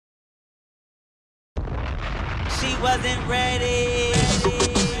wasn't ready.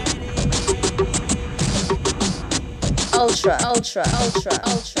 Ultra, ultra, ultra,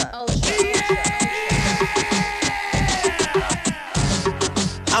 ultra, ultra.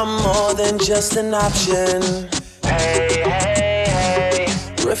 I'm more than just an option. Hey, hey,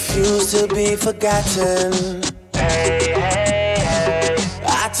 hey. Refuse to be forgotten. Hey, hey, hey.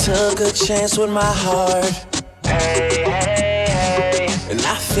 I took a chance with my heart. Hey, hey, hey. And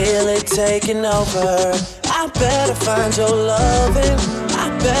I feel it taking over. I better find your loving. I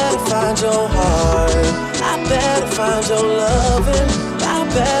better find your heart. I better find your loving. I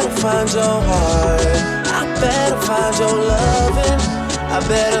better find your heart. I better find your loving. I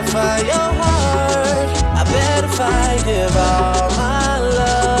better find your heart. I better find, give all my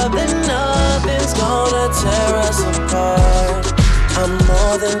love, and nothing's gonna tear us apart. I'm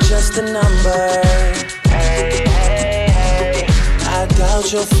more than just a number. Hey, hey, hey. I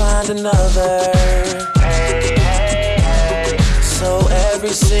doubt you'll find another. Hey, hey, hey. So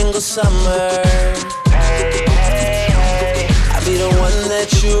every single summer, Hey, hey, hey. I'll be the one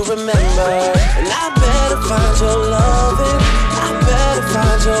that you remember. And I better find your loving. I better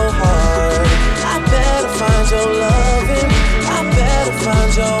find your heart. I better find your loving. I better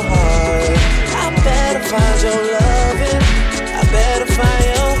find your heart. I better find your loving. I better find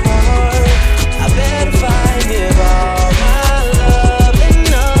your heart. I better find, give all my love, and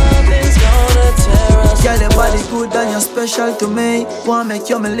nothing's gonna tear us Girl, your body apart. good and you're special to me. Wanna make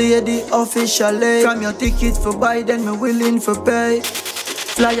you my lady officially. From your ticket for buy, then me willing for pay.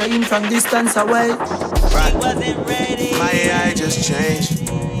 Fly you in from distance away. He wasn't ready. My AI just changed.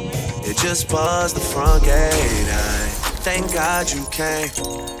 It just buzzed the front gate. Thank God you came.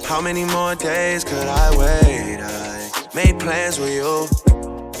 How many more days could I wait? I made plans with you,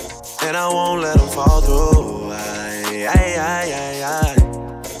 and I won't let them fall through.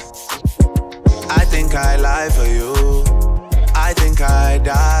 I think I lie for you. I think I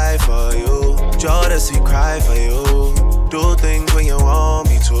die for you. Jodeci cry for you. Do things when you want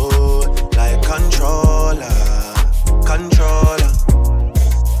me to, like controller, controller.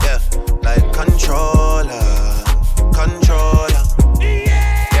 Yeah, like controller, controller.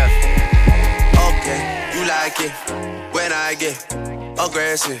 Yeah. Okay, you like it when I get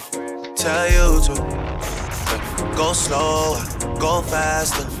aggressive. Tell you to go slower, go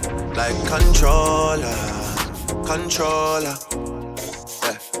faster, like controller, controller.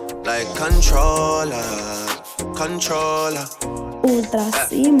 Yeah, like controller, controller. Ultra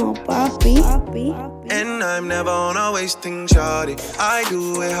Simmo, papi. And I'm never on a wasting shawty. I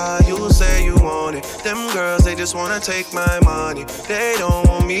do it how you say you want it. Them girls, they just wanna take my money. They don't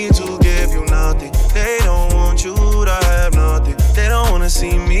want me to give you nothing. They don't want you to have nothing. They don't wanna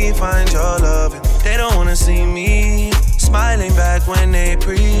see me find your loving. They don't wanna see me smiling back when they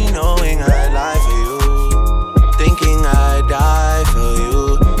pre-knowing I lie for you, thinking I die for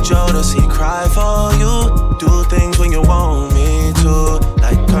you. Jodeci cry for you. Do things when you want me to,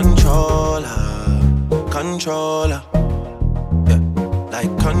 like controller, controller. Yeah,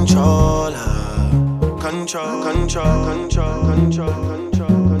 like controller, control, control, control, control,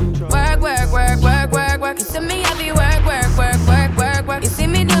 control, control. Work, work, work, work, work, work. You see me happy, work, work, work, work, work, work. You see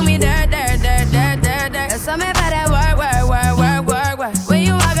me do me dirt, dirt, dirt, dirt, dirt, dirt. There's something about that work, work, work, work, work, work. When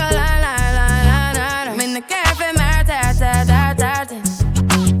you walk a line, line, line, line, line. I'm in the cafe, my ta, ta, ta, ta, ta.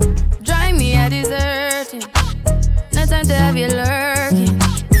 Drive me a deserting. No time to have you lurking.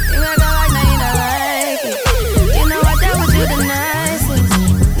 You make a like, now you don't like it. You know I dealt with you the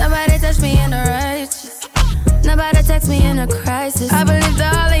nicest. Nobody touched me in the righteous. Nobody text me in a crisis. I believed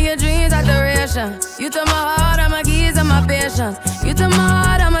all of your dreams are duration. You took my heart, all my keys, and my patience. You took my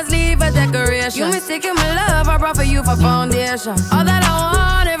heart, I must leave a decoration. You mistaken my love, I brought for you for foundation. All that I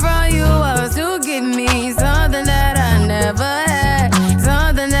wanted from you was to give me something that I never had,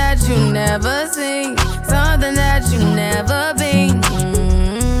 something that you never seen, something that you never been.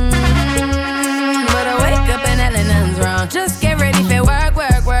 But I wake up and hell nothing's wrong. Just get ready for work,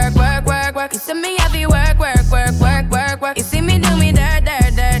 work, work, work, work, work. You see me happy, work, work, work, work, work, work. You see me do me dirt,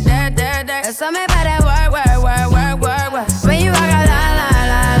 dirt, dirt, dirt, dirt, dirt. There's something about that work, work, work, work, work, work. When you walk a la, la,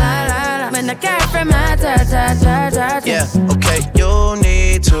 la, la, la, la. When the car from my ta, ta, ta, ta, ta. Yeah, okay, you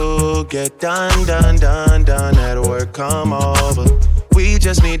need to get done, done, done, done. At work, come over. We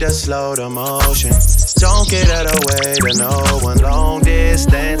just need to slow the motion. Don't get out of the way to no one. Long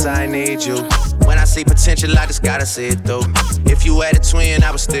distance, I need you. When I see potential, I just gotta see it through. If you had a twin,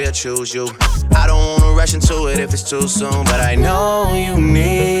 I would still choose you. I don't wanna rush into it if it's too soon, but I know you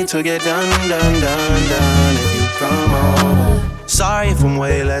need to get done, done, done, done. If you come over. Sorry if I'm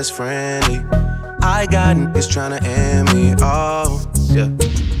way less friendly. I got niggas tryna end me. Oh, yeah.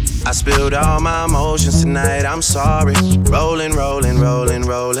 I spilled all my emotions tonight, I'm sorry. Rolling, rolling, rolling,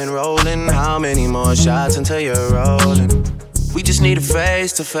 rolling, rolling. How many more shots until you're rolling? We just need a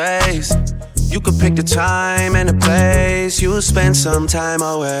face to face. You could pick the time and the place. You'll spend some time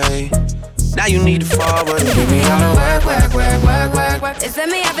away. Now you need to forward and give me all the work, work, work, work, work, work. It's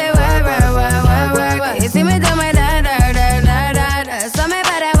me up there, work, work, work, work, work, work. You see me do my da da da da da da. So me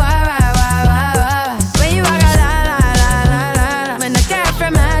better work, work, work, work, work. When you walk a la la la la la la. When the cat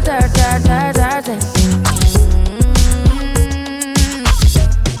from my dirt, dirt, dirt, dirt.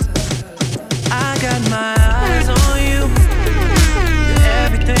 I got my eyes on you. You're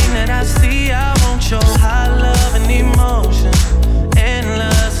everything that I see. I want your high love and emotion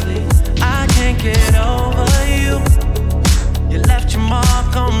endlessly. I can't get over you. You left your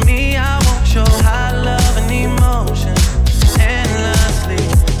mark on me. I want your high love and emotion endlessly.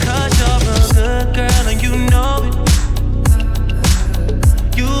 'Cause you're a good girl and you know it.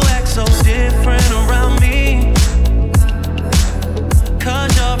 You act so different around me. 'Cause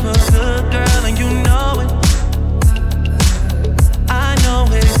you're a good girl and you know it. I know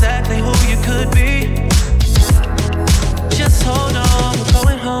exactly who you could be. Just hold on, we're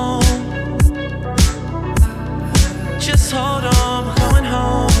going home. Just hold on, we're going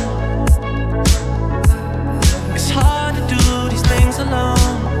home. It's hard to do these things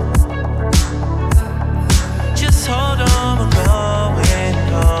alone. Just hold on, we're going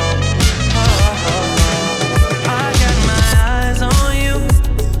home. I got my eyes on you.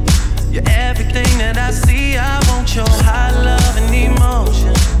 You're everything that I see. I want your high love and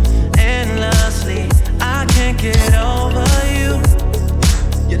emotion endlessly. I can't get over you.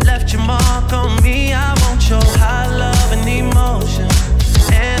 You left your mark on me. I want your high love and emotion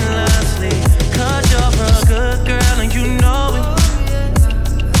endlessly. 'Cause you're a good girl and you know it.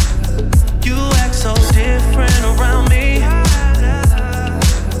 You act so different around me.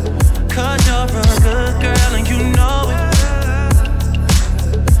 'Cause you're a good girl and you know it.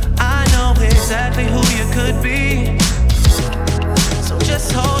 I know exactly who you could be. So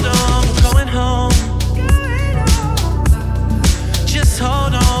just hold on, we're going home. Just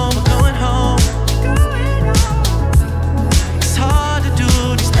hold on, we're going home. It's hard to do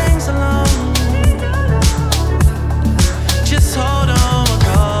these things alone. Just hold on, we're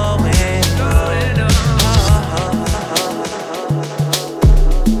going home.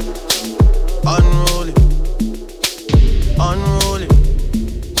 Unruly, unruly.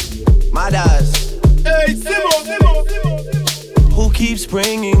 My dads. Hey, Simmo, Simmo, Simmo. Who keeps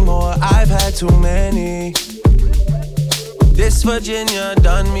bringing more? I've had too many. This Virginia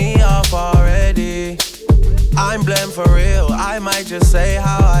done me off already. I'm blamed for real, I might just say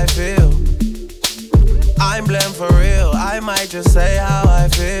how I feel. I'm blamed for real, I might just say how I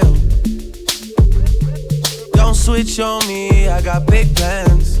feel. Don't switch on me, I got big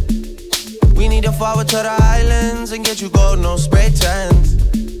plans. We need to forward to the islands and get you gold, no spray tans.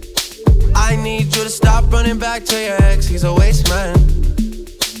 I need you to stop running back to your ex, he's a waste man.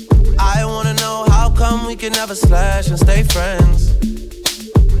 I wanna know how come we can never slash and stay friends.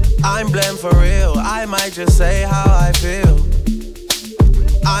 I'm blamed for real, I might just say how I feel.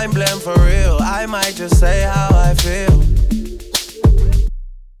 I'm blamed for real, I might just say how I feel.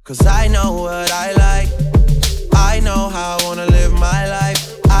 'Cause I know what I like, I know how I wanna live my life.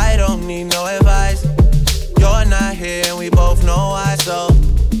 I don't need no advice, you're not here and we both know why. So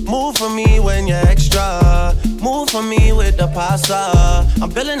move for me when you're extra. Move for me with the pasta. I'm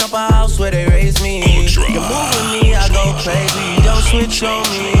building up a house where they raise me. You move with me, I go crazy. Don't switch on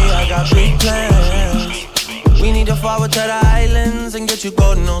me, I got big plans. We need to forward to the islands and get you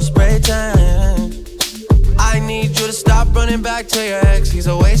golden on spray tan. I need you to stop running back to your ex, he's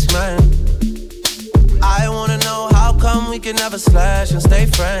a waste man. I wanna know how come we can never slash and stay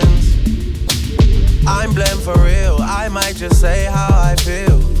friends. I'm blamed for real, I might just say how I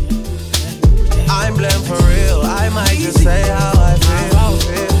feel. I'm blamed for real, I might just say how I feel.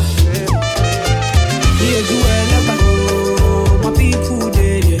 Yeah, do never my people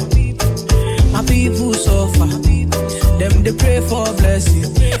dead, yeah. My people suffer. Them they pray for blessing.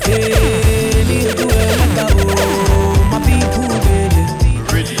 Yeah, do never my people dead, yeah.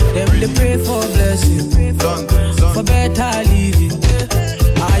 Them they pray for blessing. For better living.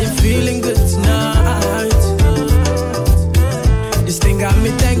 I am feeling good tonight. This thing got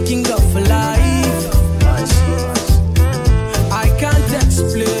me thanking God for life. I can't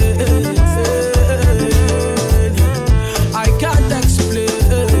explain. I can't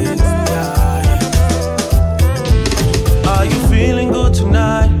explain. Are you feeling good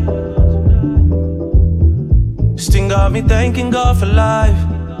tonight? This thing got me thanking God for life.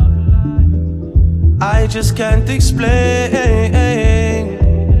 I just can't explain.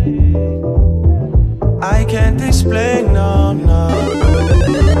 can't explain, no, no.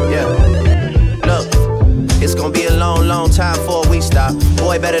 Yeah, look, it's gonna be a long, long time before we stop.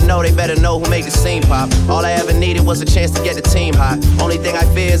 Boy, they better know who make the scene pop. All I ever needed was a chance to get the team hot. Only thing I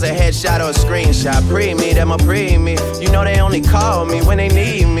fear is a headshot or a screenshot. Pre-me, them a pre-me. You know they only call me when they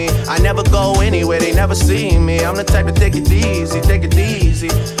need me. I never go anywhere, they never see me. I'm the type to take it easy, take it easy.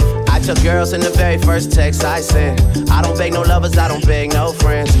 I took girls in the very first text I sent. I don't beg no lovers, I don't beg no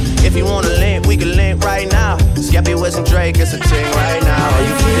friends. If you wanna link, we can link right now. Skeppy, Wiz, and Drake, it's a thing right now. Are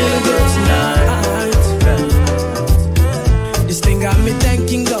you feeling good tonight? This thing got me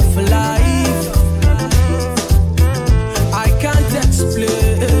thanking God for life. I can't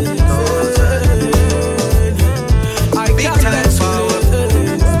explain. I can't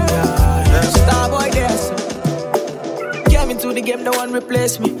explain. Starboy, yes. Came into the game, no one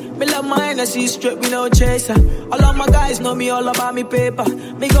replace me. Me love my energy straight, we no chaser. All of my guys know me all about me paper.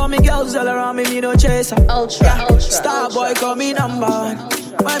 Me got me girls all around me, me no chaser. Ultra. Starboy call me number one.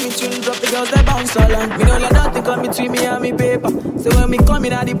 When me tune drop, the girls they bounce along. Me don't let nothing come between me and me paper. So when me come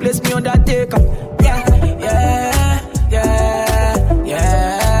in, the place me undertaker. Yeah, yeah, yeah,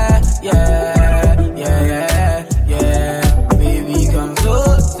 yeah, yeah, yeah, yeah. Baby, come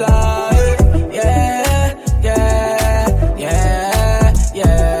closer. Yeah, yeah, yeah,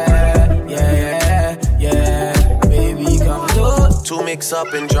 yeah, yeah, yeah. Baby, come closer. To mix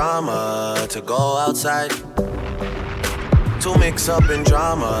up in drama, to go outside. To mix up in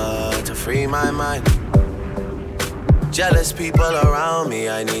drama, to free my mind. Jealous people around me,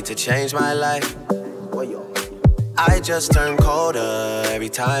 I need to change my life. I just turn colder every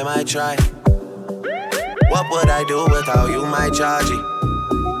time I try. What would I do without you, my Georgie?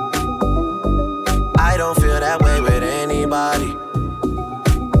 I don't feel that way with anybody.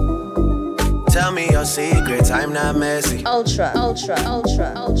 Tell me your secrets, I'm not messy. Ultra.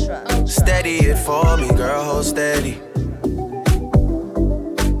 Steady it for me, girl, hold steady.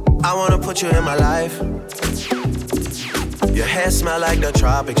 I wanna put you in my life. Your hair smell like the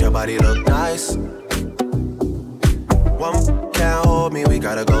tropics, your body look nice. One can't hold me, we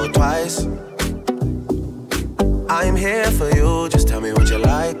gotta go twice. I'm here for you, just tell me what you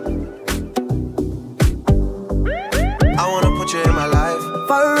like. I wanna put you in my life.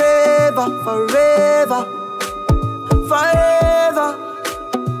 Forever, forever, forever,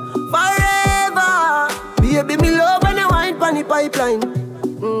 forever. Baby, me love when you wine pon the pipeline.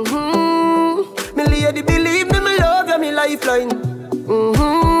 Me lady, believe me, me love you, me lifeline.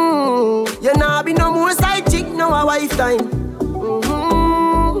 You nah be no more side chick, no a wife time.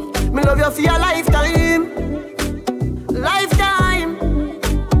 Me love you for your lifetime. Lifetime.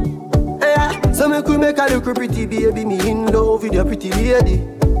 Yeah. So me could make a look pretty baby. Me in love with your pretty lady.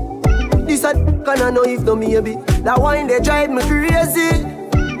 This a can I know if no maybe. That wine they drive me crazy.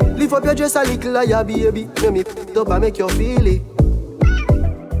 Lift up your dress a little like your baby. Make me f***ed up and make you feel it.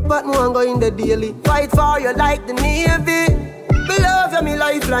 But me want go in the daily. Fight for you like the Navy. Me love you, me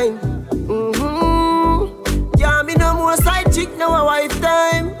lifeline. Can't be no more side chick, no a wife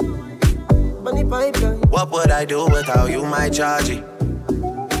time. Money pipeline. What would I do without you, my Georgie?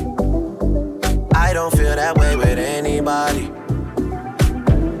 I don't feel that way with anybody.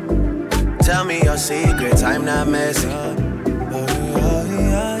 Tell me your secrets, I'm not messy.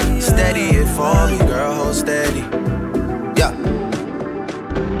 Steady it for me, girl, hold steady. Yeah.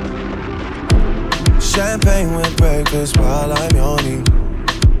 Champagne with breakfast while I'm yawning.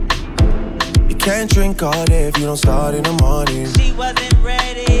 You can't drink all day if you don't start in the morning. She wasn't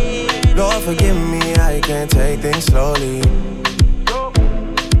ready. Lord forgive me, I can't take things slowly.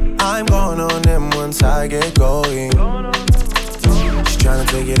 I'm going on them once I get going. She's tryna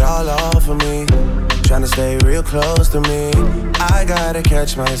take it all off of me, tryna stay real close to me. I gotta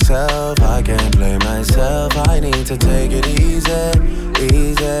catch myself, I can't blame myself. I need to take it easy,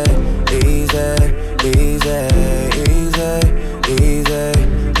 easy, easy, easy, easy, easy,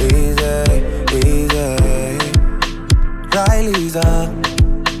 easy, easy. Riley's up,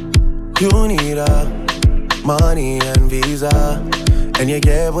 you need money and visa, and you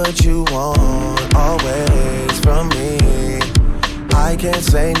get what you want always from me. I can't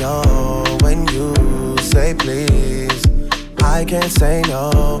say no when you say please. I can't say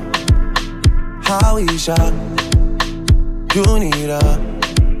no. Howeisha, you need a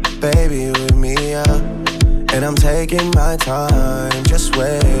baby with me, and I'm taking my time. Just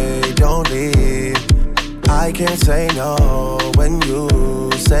wait, don't leave. I can't say no when you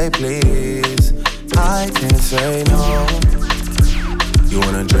say please. I can't say no. You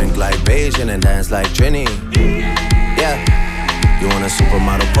wanna drink like Beijing and dance like Trini? Yeah. You want a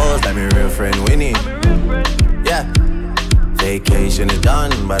supermodel pose like my real friend Winnie? Yeah. Vacation is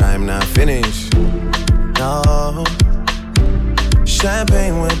done, but I'm not finished. no.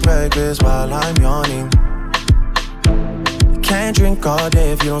 Champagne with breakfast while I'm yawning. Can't drink all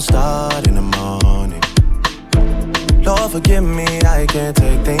day if you don't start in the morning. Lord forgive me, I can't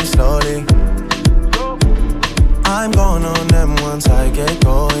take things slowly. I'm going on them once I get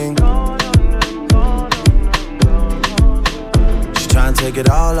going. She tryna take it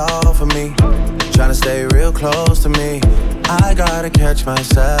all off of me, tryna stay real close to me. I gotta catch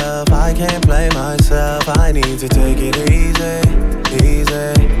myself, I can't play myself. I need to take it easy,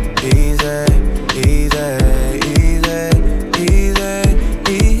 easy, easy, easy, easy, easy, easy,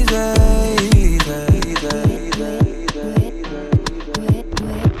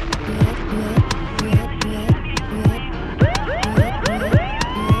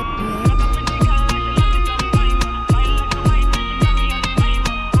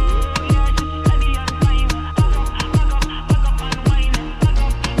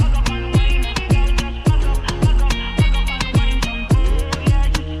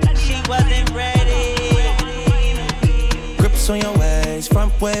 on your ways,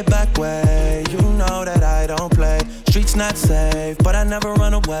 front way, back way. You know that I don't play. Streets not safe, but I never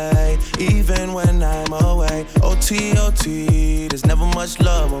run away, even when I'm away. OT, OT, there's never much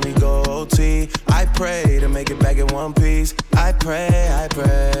love when we go OT. I pray to make it back in one piece. I pray, I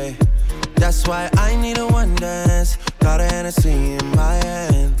pray. That's why I need a one dance. Got a Hennessy in my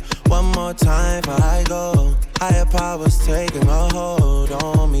hand. One more time before I go. Higher powers taking a hold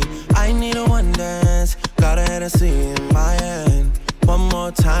on me. I need a one dance. Got a Hennessy in my hand. One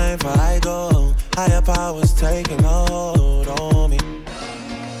more time before I go. Higher powers taking a hold on me.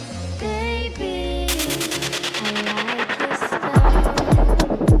 Baby, I like your style.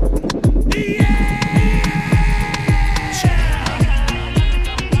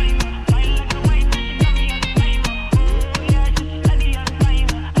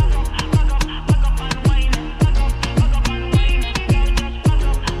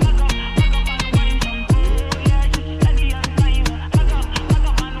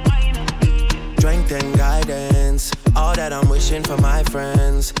 And guidance, all that I'm wishing for my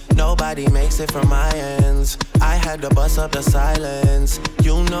friends. Nobody makes it from my ends. I had to bust up the silence.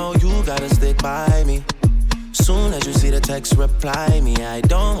 You know you gotta stick by me. Soon as you see the text, reply me. I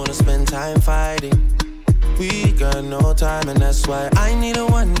don't wanna spend time fighting. We got no time and that's why I need a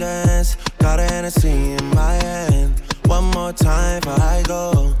one dance. Got a Hennessy in my hand. One more time before I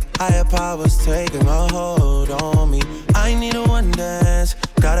go. Higher powers taking a hold on me. I need a one dance.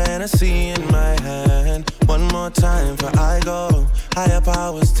 Got a Hennessy in my hand. One more time before I go. Higher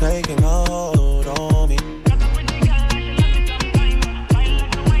powers taking a hold on me.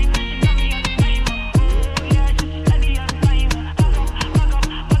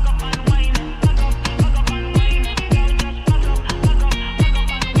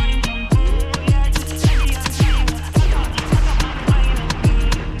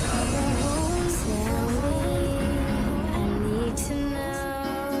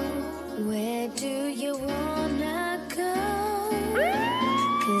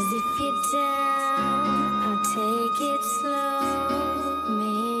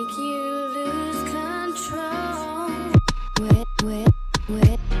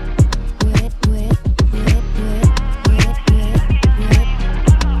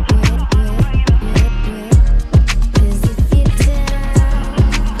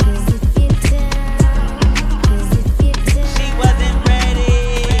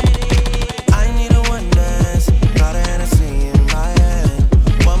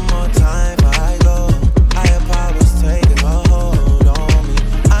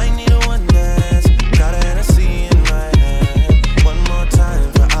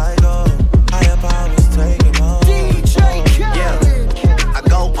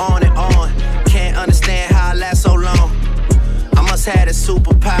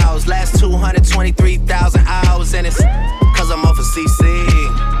 Superpowers last 223,000 hours, and it's cause I'm off of CC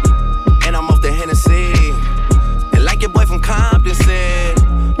and I'm off the Hennessy. And like your boy from Compton said,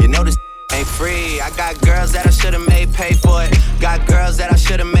 you know this ain't free. I got girls that I should've made pay for it. Got girls that I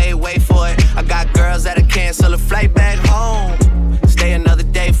should've made wait for it. I got girls that'll cancel a flight back home, stay another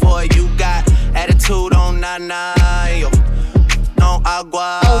day for it. You got attitude on nana, yo, on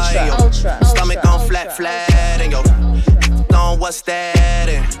agua, yo, stomach on flat, and yo, on what's that?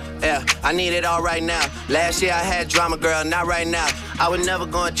 And yeah, I need it all right now. Last year I had drama, girl, not right now. I would never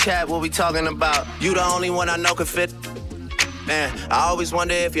gonna chat what we talking about. You the only one I know can fit. Man, I always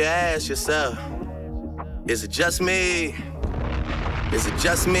wonder if you ask yourself, is it just me? Is it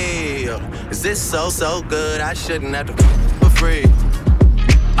just me? Or is this so good I shouldn't have to for free?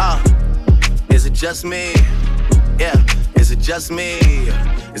 Is it just me? Yeah, Is it just me?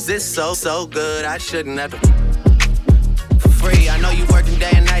 Is this so good? I shouldn't have to for free. I know you working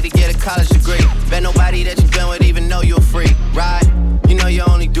day and night to get a college degree. Bet nobody that you've been with even know you're free, right? You know you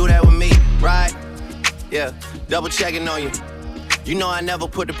only do that with me, right? Yeah, double checking on you. You know I never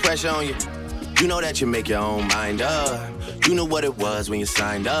put the pressure on you. You know that you make your own mind up. You knew what it was when you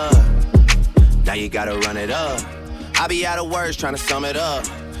signed up. Now you gotta run it up. I be out of words trying to sum it up.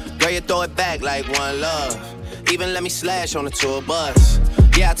 Girl, you throw it back like one love. Even let me slash on the tour bus.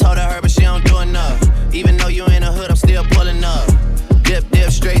 Yeah, I told her, but she don't do enough. Even though you in the hood, I'm still pulling up. Dip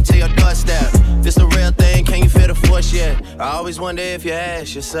straight to your doorstep. This the real thing, can you feel the force yet? I always wonder if you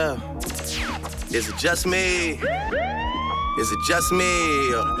ask yourself, is it just me? Is it just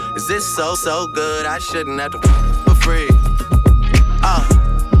me? Or is this so good? I shouldn't have to for free.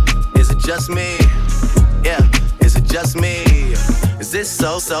 Is it just me? Yeah, is it just me? Is this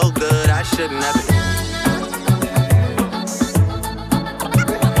so good? I shouldn't have to.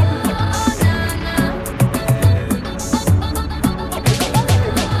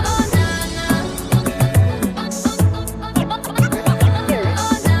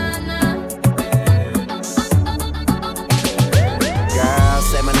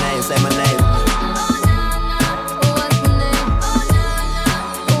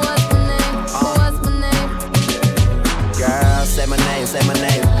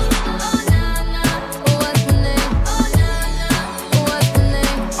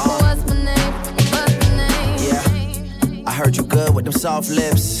 Soft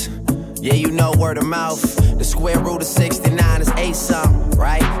lips, yeah, you know word of mouth. The square root of 69 is 8 something,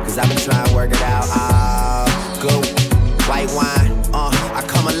 right? Cause I've been trying to work it out. Good white wine, I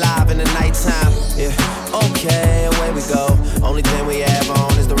come alive in the nighttime. Yeah, okay, away we go. Only thing we have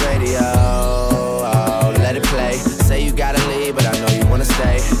on is the radio. Oh, let it play. Say you gotta leave, but I know you wanna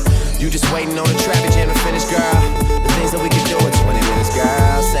stay. You just waiting on the traffic jam to finish, girl. The things that we can do in 20 minutes,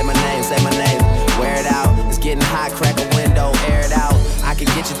 girl. Say my name, wear it out. It's getting hot, crack a window, air it out. I can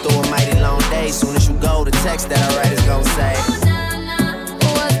get you through a mighty long day. Soon as you go, the text that I write is gon' say,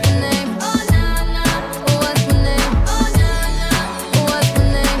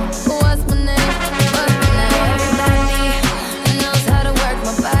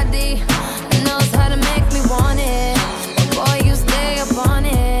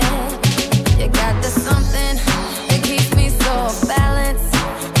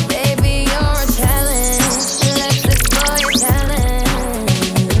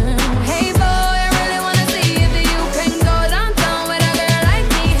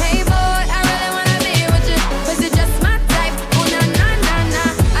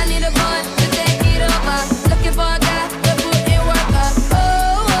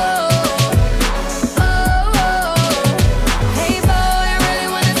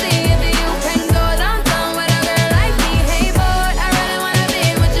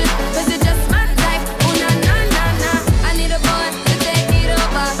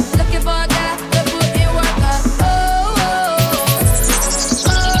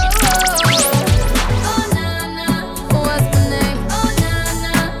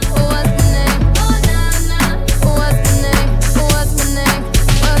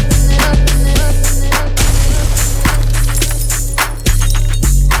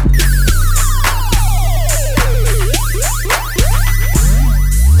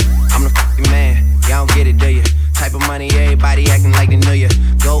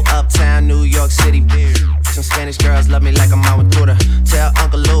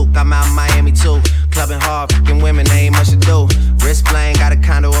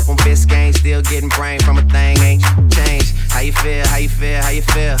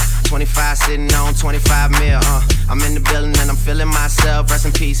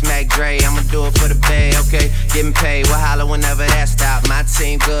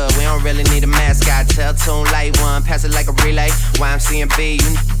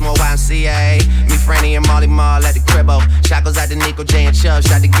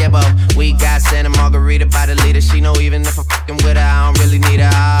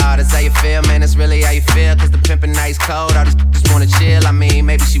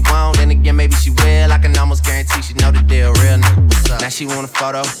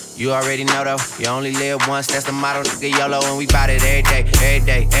 you already know though, you only live once, that's the motto, nigga, YOLO, and we bout it every day,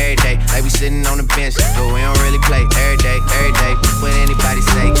 like we sitting on the bench, but we don't really play, every day, what anybody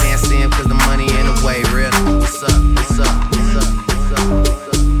say, can't see him cause the money in the way, real, what's up, what's up, what's up, what's up,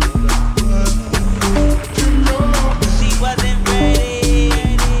 what's up, She wasn't ready.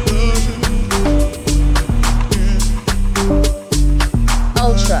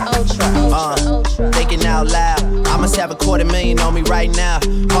 Ultra. Thinking out loud, I must have $250,000 on me right now.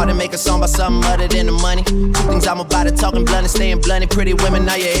 Hard to make a song about something other than the money. Two things I'm about to talking blunt and staying blunt. Pretty women,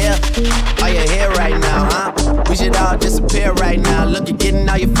 are you here? Are you here right now, huh? We should all disappear right now. Look, you're getting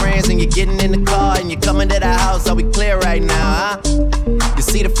all your friends and you're getting in the car and you're coming to the house. Are we clear right now, huh? You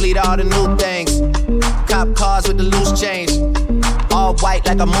see the fleet, all the new things. Cop cars with the loose change. All white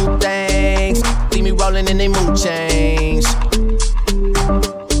like a mood things. See me rolling in they mood change.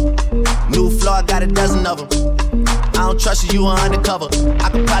 New floor, I got a dozen of them. I don't trust you, you are undercover. I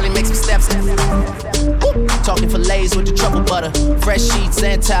could probably make some steps. Woo. Talking fillets with the truffle butter. Fresh sheets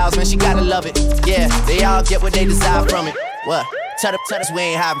and towels, man, she gotta love it. Yeah, they all get what they desire from it. What? Tell us we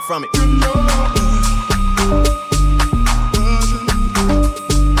ain't hiding from it.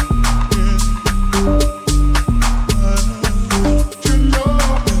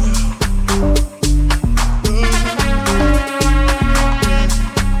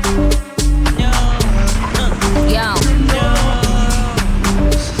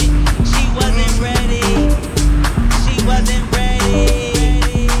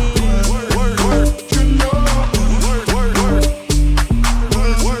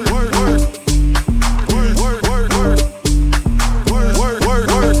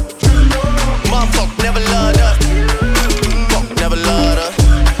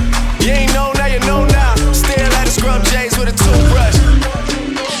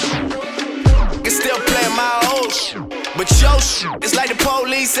 It's like the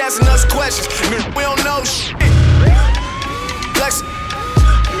police asking us questions. We don't know shit. Flex.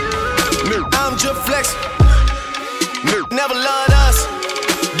 I'm just flexing. Never loved us.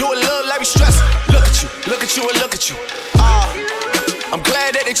 Do it look like we stressing. Look at you, and look at you. I'm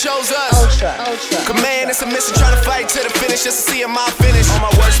glad that they chose us. Ultra. Command and submission, trying to fight to the finish just to see my finish. On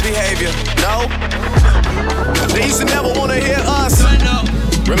my worst behavior, no. They used to never wanna hear us.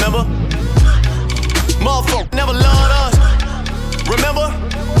 Remember? Motherfucker never loved us. Remember?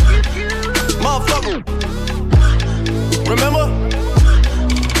 Motherfucker. Remember?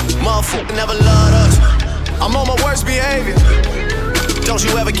 Motherfucker never loved us. I'm on my worst behavior. Don't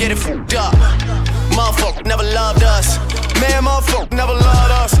you ever get it fucked up. Motherfucker never loved us. Man, motherfucker never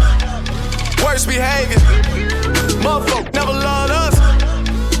loved us. Worst behavior. Motherfucker never loved us.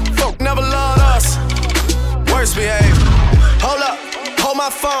 Fuck never loved us. Worst behavior. Hold up, hold my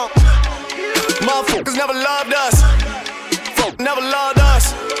phone. Motherfuckers never loved us. Folk never loved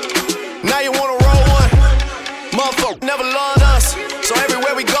us. Now you wanna roll one. Motherfucker never loved us. So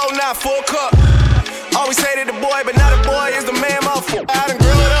everywhere we go now, full cup. Always hated the boy, but now the boy is the man. Motherfucker, I done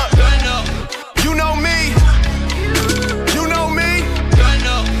grew it up. You know me. You know me.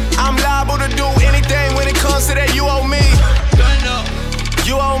 I'm liable to do anything when it comes to that. You owe me.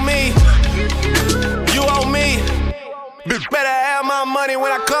 You owe me. You owe me. Better have my money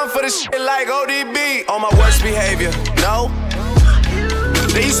when I come for this shit like ODB. On my worst behavior, no.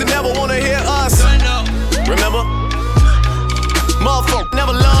 They used to never wanna hear us. Remember? Motherfucker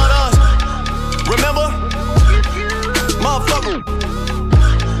never loved us. Remember? Motherfucker.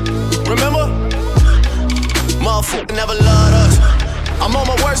 Remember? Motherfucker never loved us. I'm on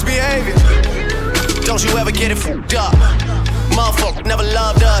my worst behavior. Don't you ever get it fucked up. Motherfucker never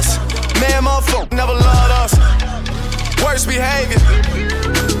loved us. Man, motherfucker never loved us. Worst behavior.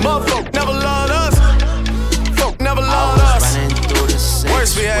 Motherfucker never loved us. Folk never loved us.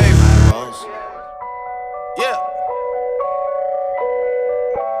 Worst behavior. Yeah.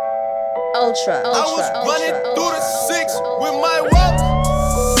 Ultra. I was running through the six with my walk.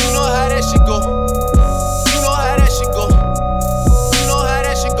 You know how that shit go. You know how that shit go. You know how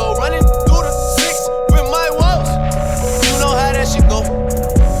that shit go. Running through the six with my walk. You know how that shit go.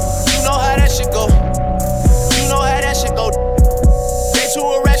 You know how that shit go. You know how that shit go. They too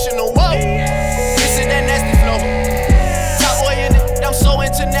irrational. Whoa. This is that nasty flow. Top boy in it. I'm so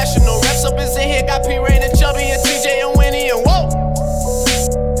international. Reps up is in here. Got P Rain and Chubby and TJ and Winnie and whoa.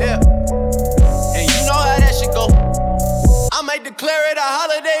 Yeah. And you know how that shit go. I might declare it a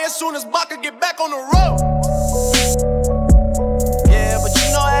holiday as soon as Baka get back on the road. Yeah, but you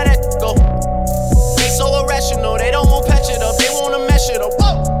know how that go. They so irrational. They don't want patch it up. They wanna mesh it up.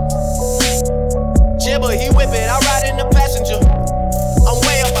 Whoa. Jibber, he whip it. I ride in the passenger. I'm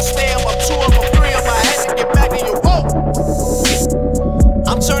way up. I stay up. I'm 2 up. I'm 3 up. I had to get back in your road.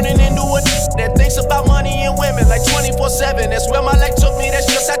 I'm turning into a that thinks about money and women like 24/7. That's where my life took me. That's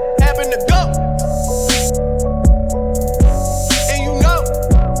just how it happened to go. And you know,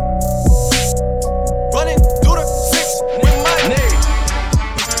 running through the six with my nigga.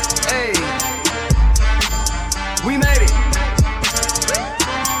 Hey, we made it.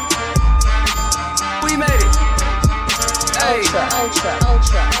 We made it. Hey, Ultra.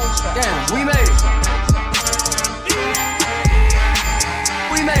 damn, we made it.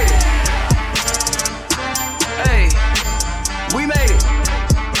 We made it.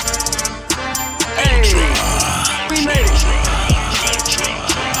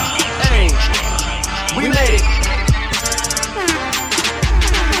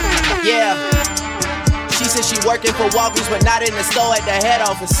 working for Walgreens, but not in the store at the head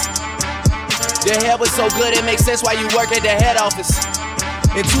office. Your hair was so good, it makes sense why you work at the head office.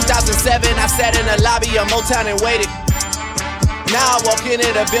 In 2007, I sat in the lobby of Motown and waited. Now I walk into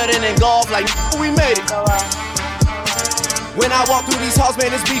the building and go off like, we made it. When I walk through these halls,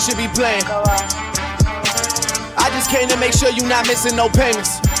 man, this beat should be playing. I just came to make sure you not missing no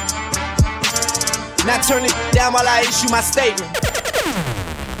payments. Not turn it down while I issue my statement.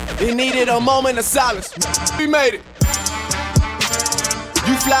 It needed a moment of silence. We made it.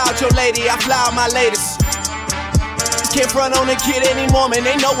 You fly out your lady, I fly out my latest. Can't front on the kid anymore, man,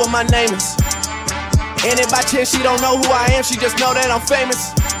 they know what my name is. And if by chance she don't know who I am, she just know that I'm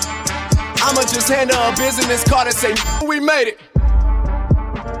famous. I'ma just hand her a business card and say, we made it.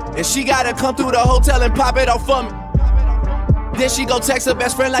 And she gotta come through the hotel and pop it off for me. Then she go text her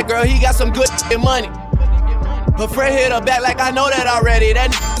best friend like, girl, he got some good money. Her friend hit her back like, I know that already,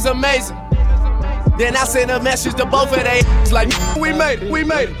 that is amazing. Then I send a message to both of they like, we made it, we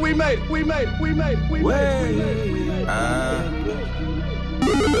made it, we made it, we made it, we made it, we made it.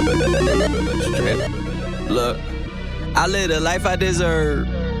 Look, I live the life I deserve.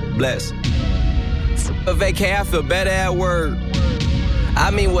 Bless. A vacay, I feel better at work. I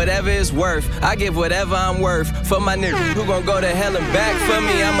mean whatever it's worth, I give whatever I'm worth. For my nigga who gon' go to hell and back for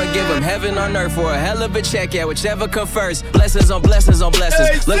me, I'ma give him heaven on earth for a hell of a check, yeah, whichever come first. Blessings on blessings on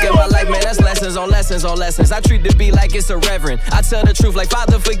blessings. Hey, look at my life, man, that's lessons on lessons on lessons. I treat the beat like it's a reverend. I tell the truth like,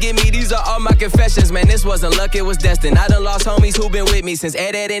 Father, forgive me, these are all my confessions. Man, this wasn't luck, it was destined. I done lost homies who been with me since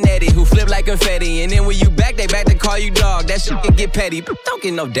Ed and Eddie, who flip like confetti. And then when you back, they back to call you dog. That shit can get petty, but don't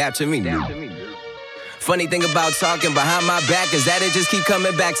get no dap to me now. Funny thing about talking behind my back is that it just keep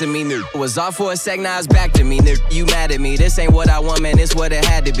coming back to me. Was off for a sec, now it's back to me. You mad at me, this ain't what I want, man, this what it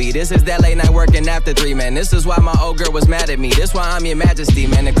had to be. This is that late night working after 3, man. This is why my old girl was mad at me. This why I'm your majesty,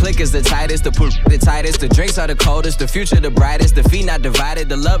 man. The click is the tightest, the poop the tightest, the drinks are the coldest, the future the brightest, the feet not divided,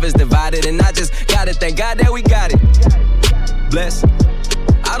 the love is divided. And I just gotta thank God that we got it. Bless.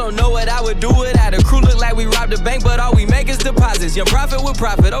 I don't know what I would do without a crew. Look like we robbed a bank, but all we make is deposits. Young profit with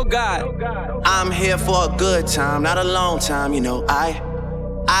profit, oh God. I'm here for a good time, not a long time, you know. I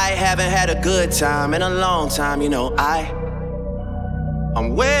haven't had a good time in a long time, you know.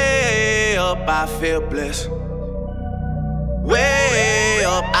 I'm way up, I feel blessed. Way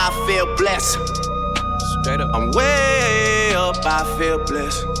up, I feel blessed. Straight up. I'm way up, I feel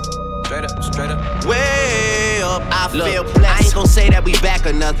blessed. Straight up. Way up, I feel blessed. I ain't gon' say that we back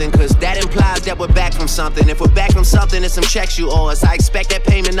or nothing, cause that implies that we're back from something. If we're back from something, it's some checks you owe us. I expect that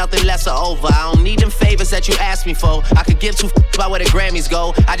payment, nothing less or over. I don't need them favors that you asked me for. I could give 2 about where the Grammys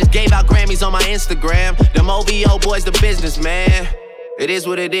go. I just gave out Grammys on my Instagram. Them OVO boys, the business, man. It is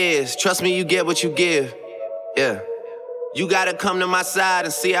what it is. Trust me, you get what you give. Yeah. You gotta come to my side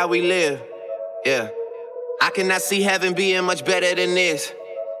and see how we live. Yeah. I cannot see heaven being much better than this.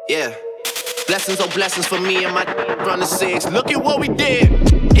 Yeah. Blessings on blessings for me and my from the 6. Look at what we did.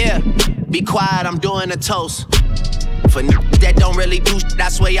 Yeah. Be quiet, I'm doing a toast. For that don't really do shit, I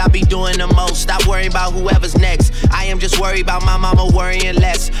swear y'all be doing the most. Stop worrying about whoever's next. I am just worried about my mama worrying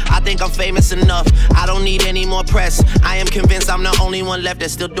less. I think I'm famous enough, I don't need any more press. I am convinced I'm the only one left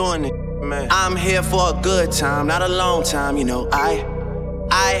that's still doing it. Man. I'm here for a good time, not a long time, you know. I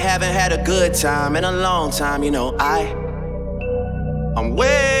haven't had a good time in a long time, you know. I'm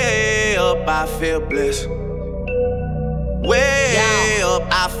way up, I feel blessed. Way up,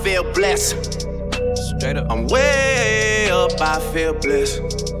 I feel blessed. Straight up. I'm way up, I feel blessed.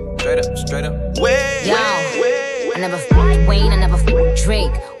 Straight up. Way, I never fucked Wayne, I never fucked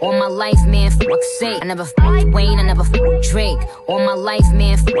Drake. All my life, man, for fuck's sake. I never fucked Wayne, I never fucked Drake. All my life,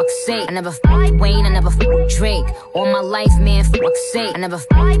 man, for fuck's sake. I never fucked Wayne, I never fucked Drake. All my life, man, for fuck's sake. I never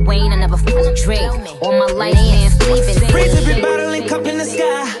fucked Wayne, I never fucked Drake. All my life, man, for fuck's sake. Raise every bottle and cup in the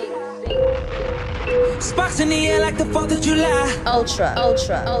sky. Sparks in the air like the 4th of July. Ultra.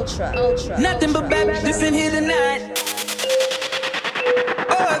 Nothing but bad bitches in here tonight.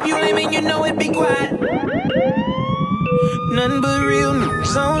 Oh, if you lame and you know it, be quiet. Nothing but real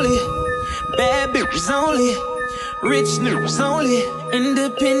niggas only. Bad bitches only. Rich niggas only.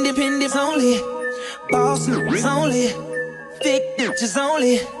 Independent only. Boss niggas only. Thick bitches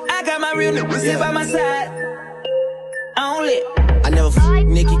only. I got my real niggas here by my side. Only. I never f***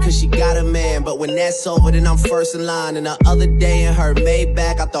 Nikki cause she got a man, but when that's over then I'm first in line. And the other day in her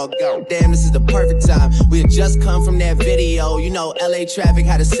Maybach I thought, God damn, this is the perfect time. We had just come from that video, you know, LA traffic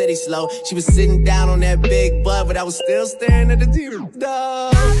had the city slow. She was sitting down on that big butt, but I was still staring at the TV.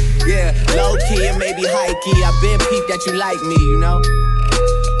 Dog. Yeah, low key and maybe high key, I been peeped that you like me, you know.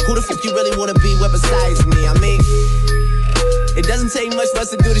 Who the fuck you really wanna be with besides me? I mean, it doesn't take much for us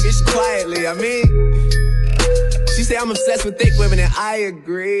to do this shit quietly, I mean. She say I'm obsessed with thick women, and I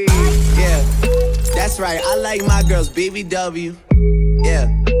agree. Yeah, that's right. I like my girls BBW. Yeah,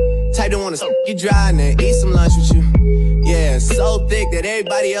 type don't wanna you dry and then eat some lunch with you. Yeah, so thick that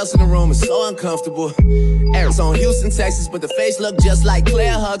everybody else in the room is so uncomfortable. Eric's on Houston, Texas, but the face look just like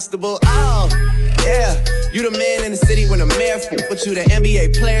Claire Huxtable. Oh, yeah, you the man in the city when the mayor but you the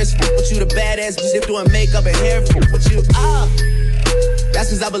NBA players but you the badass just doing makeup and hair but you. That's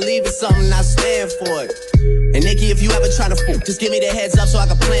cause I believe in something, I stand for it. And Nikki, if you ever try to just give me the heads up so I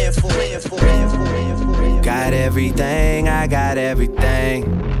can plan for it. Got everything, I got everything.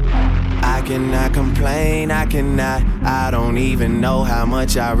 I cannot complain, I don't even know how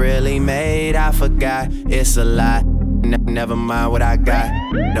much I really made. I forgot, it's a lot. Never mind what I got.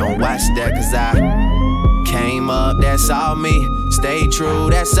 Don't watch that cause I came up, that's all me. Stay true,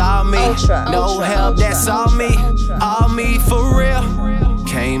 that's all me. No help, that's all me. All me for real.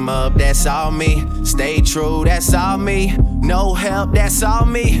 Came up, that's all me. Stay true, that's all me. No help, that's all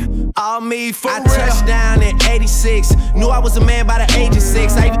me. All me for real. I touched down in 86. Knew I was a man by the age of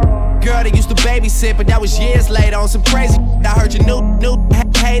 6. Girl that used to babysit, but that was years later on some crazy. I heard you knew,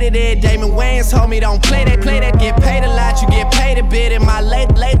 hated it. Damon Wayans told me don't play that. Get paid a lot, you get paid a bit. And my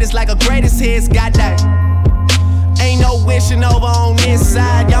latest like a greatest hits. Goddamn. Ain't no wishing over on this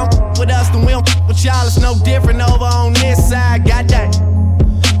side. Y'all with us, then we don't with y'all. It's no different over on this side. Goddamn.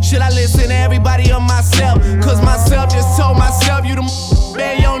 Should I listen to everybody or myself? Cause myself just told myself you the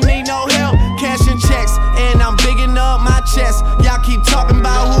man, you don't need no help. Cashing checks, and I'm bigging up my chest. Y'all keep talking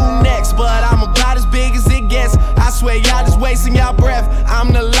about who next, but I'm about as big as it gets. I swear y'all just wasting y'all breath.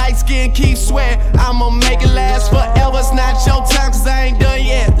 I'm the light skin, keep swearing I'ma make it last forever. It's not your time cause I ain't done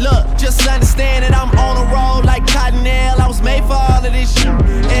yet. Look, just understand that I'm on a roll like Cottonelle. I was made for all of this shit.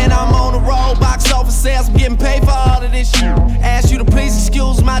 And I'm on the road, box office sales, I'm getting paid for all of this shit. Ask you to please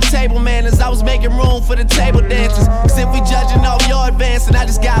excuse my table manners. I was making room for the table dancers. Cause if we judging off your advance, and I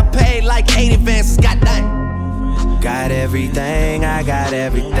just got paid like 8 advances. Goddamn. Got everything, I got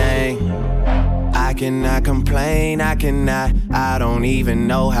everything. I cannot complain, I don't even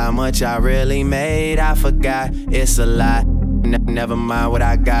know how much I really made. I forgot, it's a lot. Never mind what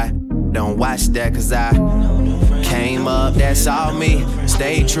I got. Don't watch that cause I came up, that's all me.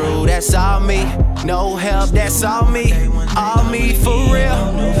 Stay true, that's all me. No help, that's all me. All me for real.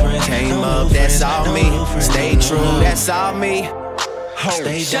 Came up, that's all me. Stay true, that's all me.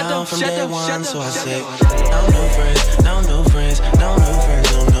 Stay down from day one, so I say no new friends, no new friends, no new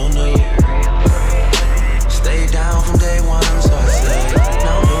friends, no new. Stay down from day one, so I say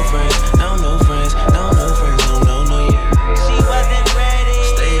no new friends, no new friends, no new friends, no new. She wasn't ready.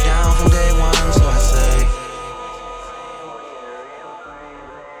 Stay down from day one, so I say.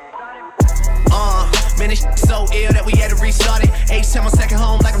 Man, this shit so ill that we had to restart it. H-10 my second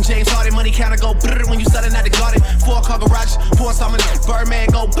home like I'm James Harden. Money counter go brrr when you selling out the garden. 4-car garage, pour some in Birdman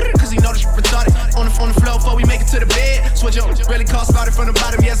go brrr cause he know this shit retarded. On the floor before we make it to the bed. Switch up, really call started from the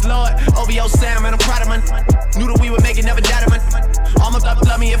bottom, yes lord. OVO Sam, man, I'm proud of man. Knew that we would make it, never doubted man. All my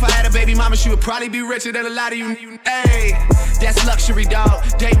love me if I had a baby mama, she would probably be richer than a lot of you. Hey, that's luxury, dog.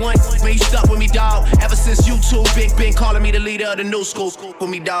 Day one, when you stuck with me, dog. Ever since YouTube, been calling me the leader of the new school with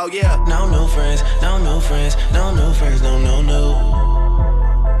me, dog, yeah. No new friends, no new friends, no new friends, no new.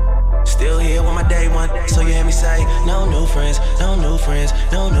 Still here with my day one, so you hear me say, no new friends, no new friends,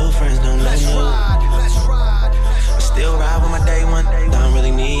 no new friends, no new. Let's ride. Still ride with my day one, don't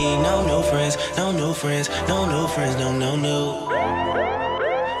really need no new friends, no new friends, no new friends, no new.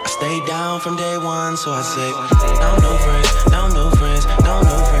 I stay down from day one, so I say, no new friends, no new friends, no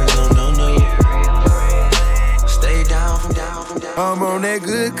new friends, no new. Stay down from down. I'm on that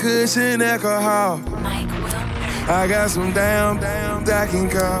good cushion alcohol. I got some damn I can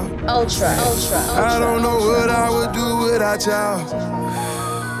call. Ultra. I don't know what I would do without y'all.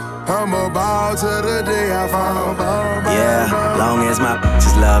 I'm a ball to the day I fall. Yeah, long as my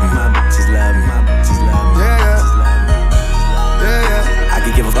bitches love me. Yeah. I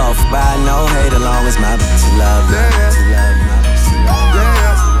could give a fuck by no hate, as long as my bitches love me.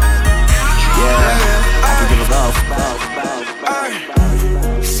 Yeah. I could give a fuck.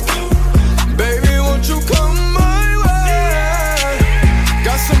 Baby, won't you come my way?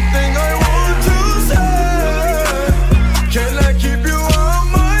 Got something I want to say. Can I keep you on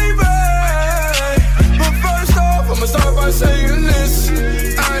my way? But first off, I'ma start by saying this.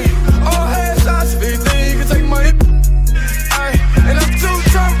 All headshots, if you think you can take my and I'm too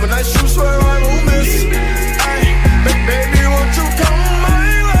tough when I shoot, swear I won't miss. Baby, won't you come my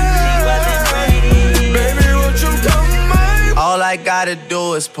way? Baby, won't you come my way? All I gotta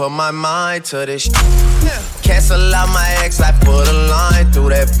do is put my mind to this. Cancel out my ex, I put a line through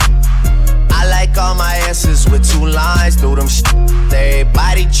that. I like like all my S's with 2 lines through them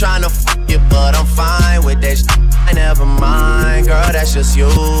Everybody tryna fuck you, but I'm fine with that Never mind, girl, that's just you.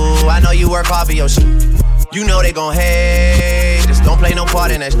 I know you work hard for your shit. You know they gon' hate, just don't play no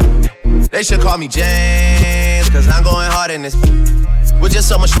part in that shit. They should call me James, cause I'm going hard in this. We're just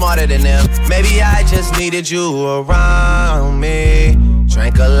so much smarter than them. Maybe I just needed you around me.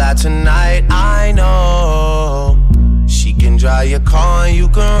 Drank a lot tonight, I know. She can drive your car and you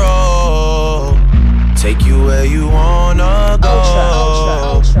can roll. Take you where you wanna go.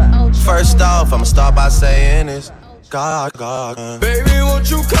 Ultra. First off, I'ma start by saying this. God. Baby, won't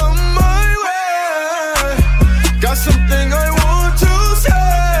you come my way? Got something I want to say.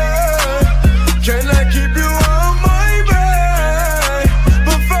 Can I keep you on my way?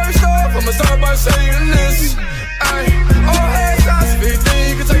 But first off, I'ma start by saying this. All hands on speed, then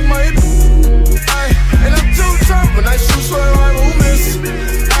you can take my and I'm too tough when I shoot, swear I won't miss.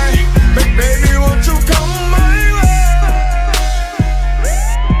 Baby, won't you come my way?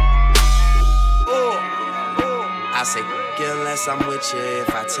 I say, unless I'm with you. If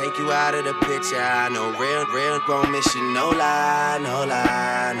I take you out of the picture, I know real gon' miss you. No lie, yeah. No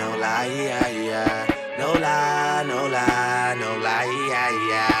lie, yeah.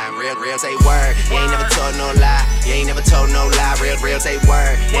 Real say word. You ain't never told no lie. You ain't never told no lie. Real say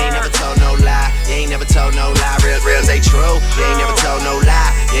word. You ain't never told no lie. You ain't never told no lie. Real say true. You ain't never told no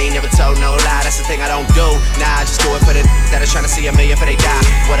lie. You ain't never told no lie. That's the thing I don't do. Nah, I just do it for the that are trying to see a million for they die.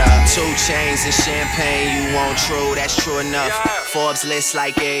 What up? 2 chains and champagne. You want true? That's true enough. Forbes list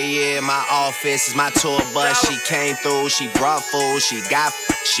like yeah. My office is my tour bus. She came through. She brought food. She got.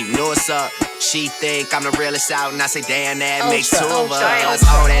 She knew what's up. She think I'm the realest out, and I say, damn, that makes 2 of us.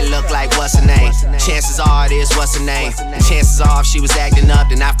 Oh, that look like what's her name? Chances are it is what's her name. Chances are if she was acting up,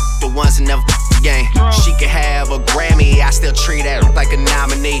 then I the ones that never again. She could have a Grammy, I still treat her like a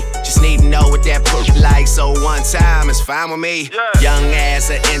nominee. Just need to know what that put like, so one time is fine with me. Young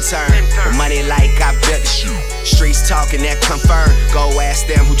ass an intern, with money like I built you. Streets talking that confirm. Go ask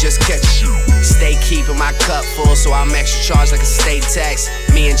them who just catch you. Stay keeping my cup full, so I'm extra charged like a state tax.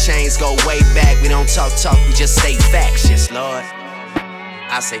 Me and Chains go way back. We don't talk, we just say facts. Yes, Lord.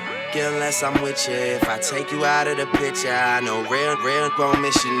 I say, unless I'm with you. If I take you out of the picture, I know real gon'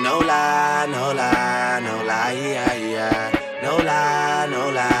 miss you. No lie, yeah. No lie, yeah.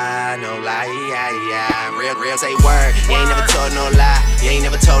 Real say word. You ain't never told no lie. You ain't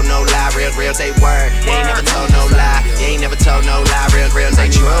never told no lie. Real say word. You ain't never told no lie. You ain't never told no lie. Real say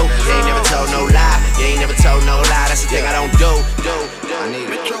true. You ain't never told no lie. You ain't never told no lie. That's the thing I don't do. I need it.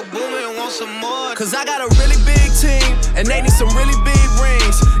 Metro Boomin want some more. Cause I got a really big team, and they need some really big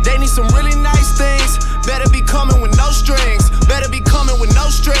rings. They need some really nice things. Better be coming with no strings. Better be coming with no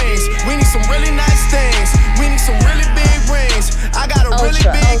strings. We need some really nice things. We need some really big rings. I got a really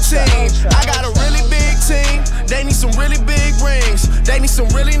big team. I got a really big team. They need some really big rings. They need some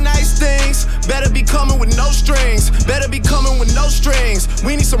really nice things. Better be coming with no strings. Better be coming with no strings.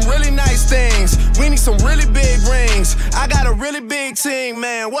 We need some really nice things. We need some really big rings. I got a really big team,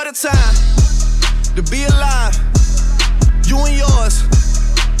 man. What a time to be alive. You and yours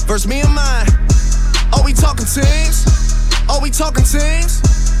versus me and mine. Are we talking teams? Are we talking teams?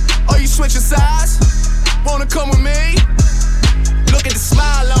 Are you switching sides? Wanna come with me? Look at the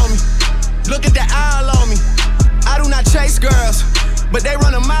smile on me. Look at the eye on me. I do not chase girls, but they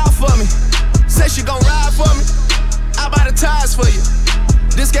run a mile for me. Say she gon' ride for me. I buy the tires for you.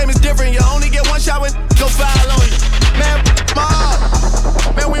 This game is different. You only get one shot when go foul on you. Man,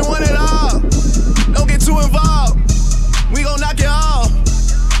 man, we want it all. Don't get too involved. We gon' knock it off.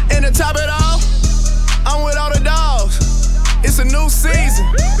 And to top it all, I'm with all the dogs. It's a new season,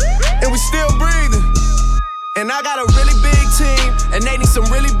 and we still breathing. And I got a really big team, and they need some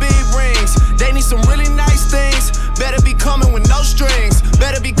really big rings. They need some really nice things. Better be coming with no strings.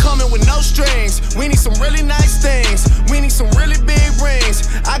 Better be coming with no strings. We need some really nice things. We need some really big rings.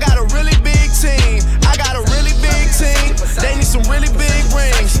 I got a really big team. I got a really big team. They need some really big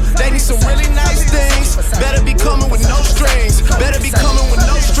rings. They need some really nice things. Better be coming with no strings. Better be coming with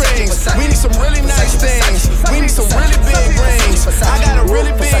no strings. We need some really nice things. We need some really big rings. I got a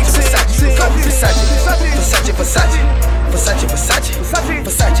really big team.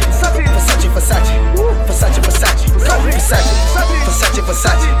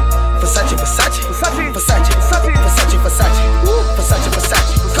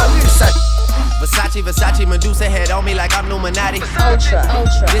 Versace. Versace, Medusa head on me like I'm Illuminati. Ultra.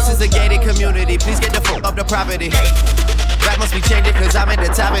 This is a gated community. Please get the fuck up the property. Rap must be changing cause I'm at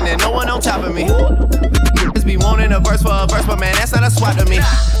the top and there's no one on top of me. Just be wanting a verse for a verse, but man, that's not a swap to me.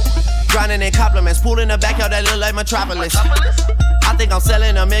 Drowning in compliments, pool in the backyard that look like Metropolis. I think I'm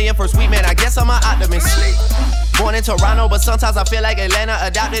selling $1 million for sweet man, I guess I'm an optimist. Born in Toronto, but sometimes I feel like Atlanta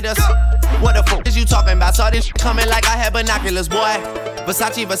adopted us. What the fuck is you talking about? Saw this coming like I had binoculars, boy.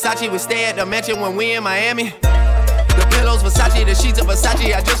 Versace, we stay at the mansion when we in Miami. The pillows Versace, the sheets of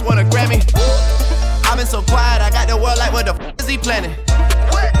Versace, I just want a Grammy. I've been so quiet, I got the world like what the fuck is he planning?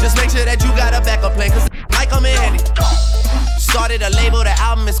 Just make sure that you got a backup plan, cause might come in handy. Started a label, the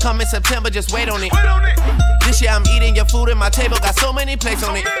album is coming September, just wait on it. This year I'm eating your food and my table got so many plates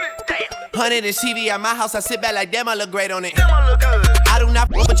on it. 100-inch TV at my house, I sit back like damn, I look great on it. I do not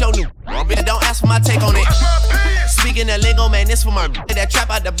fuck with your new, and don't ask for my take on it. Speaking of lingo, man, this for my that trap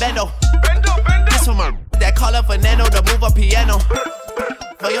out the bendo. This for my that call up Fernando to move a piano.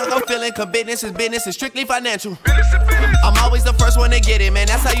 For your no feeling, cause business is strictly financial. I'm always the first one to get it, man,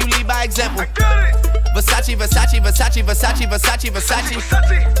 that's how you lead by example. Versace.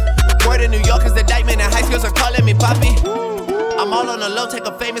 Word in New York is the indictment, and high schools are calling me Poppy. I'm all on the low, take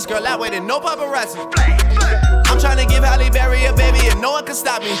a famous girl out with it, no paparazzi. I'm trying to give Halle Berry a baby and no one can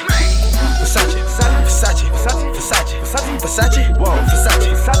stop me. Versace,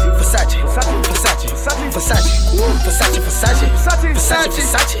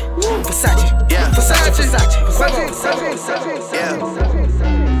 yeah.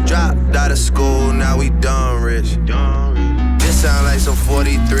 Dropped out of school, now we done rich. This sound like some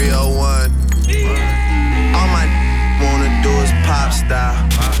 4301. All my wanna do is pop style.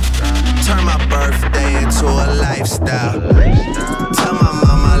 Turn my birthday into a lifestyle. Tell my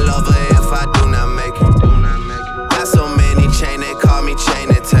mama I love her if I do not make it. Got so many chain, they call me chain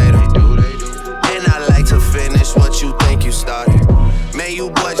and tater. And I like to finish what you think you started. Man,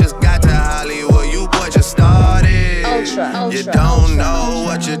 you boy just got to Hollywood, you boy just started. Ultra. You don't know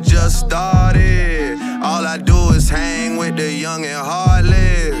what you just started. All I do is hang with the young and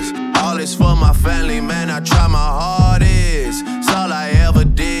heartless. All this for my family, man, I try my hardest. It's all I ever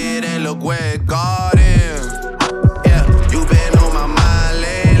did, and look where it got him. Yeah, you been on my mind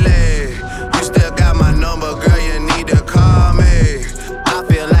lately. You still got my number, girl, you need to call me. I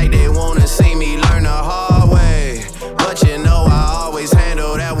feel like they wanna see me learn the hard way, but you know I always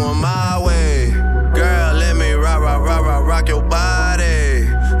handle that one my way. Girl, let me rock your body.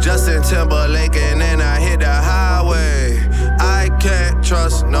 Justin Timberlake, and then I hit the highway. I can't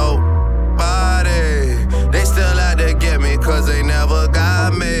trust nobody. They still out to get me, cause they never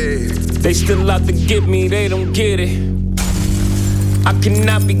got me. They still out to get me, they don't get it. I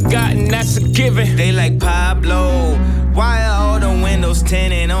cannot be gotten, that's a given. They like Pablo, why are all the windows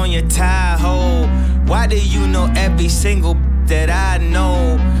tinted on your Tahoe? Why do you know every single that I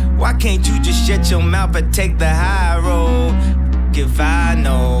know? Why can't you just shut your mouth and take the high road? If I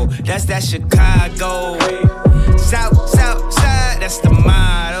know, that's that Chicago. South side, that's the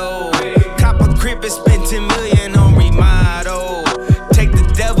motto. Cop a crib and spend 10 million on remodel. Take the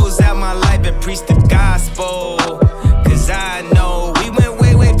devils out my life and preach the gospel. Cause I know we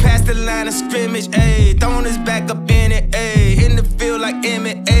went way past the line of scrimmage, ayy. Throwing us back up in it, ayy. In the field like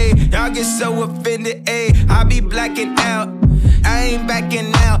M&A. Y'all get so offended, ayy. I be blacking out, I ain't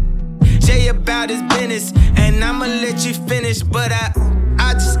backing out. Jay about his business, and I'ma let you finish. But I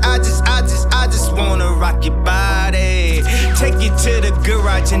just wanna rock your body. Take you to the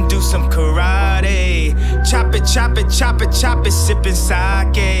garage and do some karate. Chop it, sippin'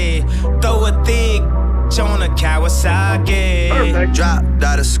 sake. Throw a thick on a Kawasaki. Perfect. Dropped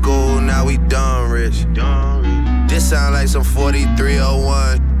out of school, now we done rich. This sound like some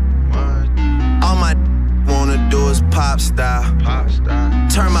 4301. All my wanna do is pop style.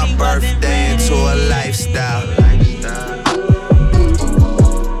 Turn my birthday into a lifestyle.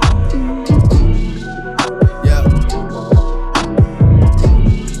 Yeah.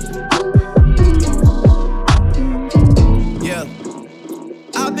 Yeah.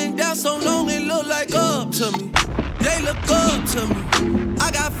 I've been down so long it look like up to me. They look up to me.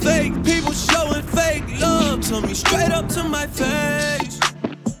 I got fake people showing fake love to me. Straight up to my face.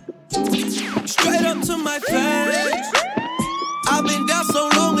 Straight up to my face. I've been down so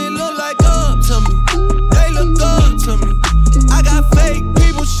long it look like up to me. They look up to me. I got fake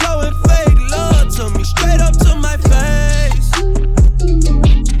people showing fake love to me. Straight up to my face.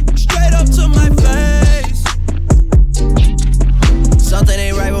 Straight up to my face. Something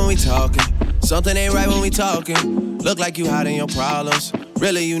ain't right when we talking. Something ain't right when we talking. Look like you hiding your problems.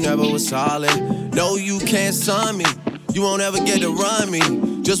 Really you never was solid. No, you can't son me. You won't ever get to run me.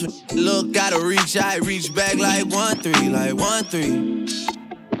 Just look, gotta reach, I reach back like 1-3, like 1-3.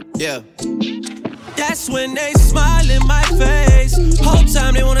 Yeah. That's when they smile in my face. Whole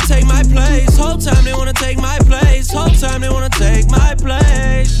time they wanna take my place. Whole time they wanna take my place. Whole time they wanna take my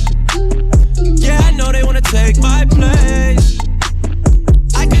place.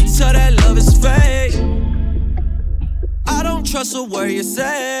 a word you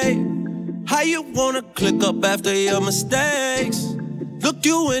say. How you wanna click up after your mistakes? Look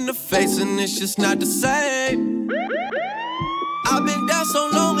you in the face and it's just not the same. I've been down so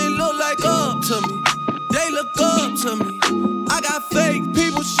long it look like up to me. They look up to me. I got fake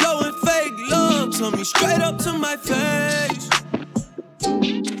people showing fake love to me. Straight up to my face.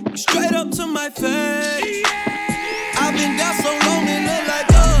 Straight up to my face. I've been down so long it look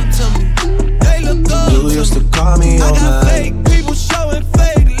like up to me. They look up to me. You used to call me on I got my fake people showing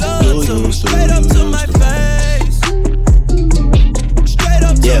fake love to me. Straight up to my face. Straight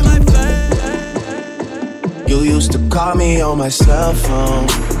up to my face. You used to call me on my cell phone.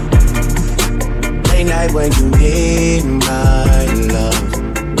 Late night when you need my love.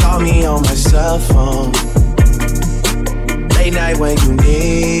 Call me on my cell phone. Late night when you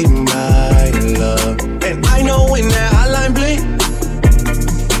need my love. And I know when that hotline blink,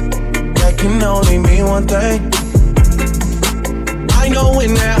 that can only mean one thing. I know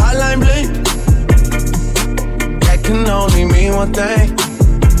when that hotline blink, that can only mean one thing.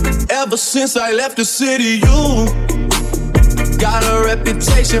 Ever since I left the city, you got a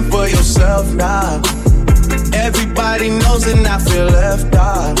reputation for yourself now. Everybody knows and I feel left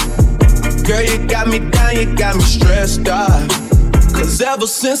out. Girl, you got me down, you got me stressed out. Cause ever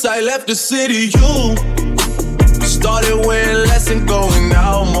since I left the city, you started wearing less and going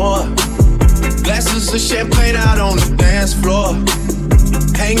out more. Glasses of champagne out on the dance floor.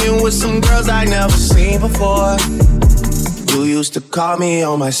 Hanging with some girls I never seen before. You used to call me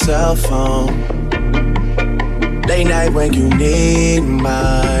on my cell phone. Late night when you need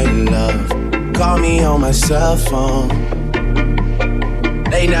my love. Call me on my cell phone.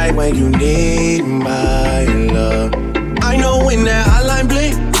 Late night when you need my love. I know when that hotline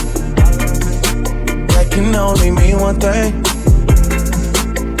blink, that can only mean one thing.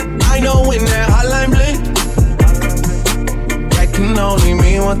 I know when that hotline blink, that can only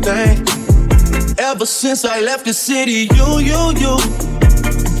mean one thing. Ever since I left the city,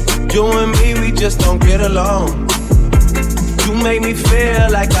 you and me, we just don't get along. You make me feel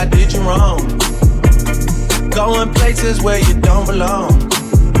like I did you wrong. Going places where you don't belong.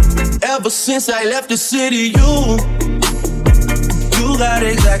 Ever since I left the city, you got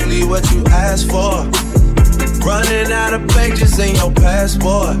exactly what you asked for. Running out of pages in your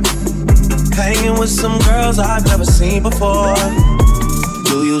passport. Hanging with some girls I've never seen before.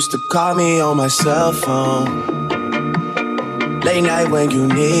 You used to call me on my cell phone. Late night when you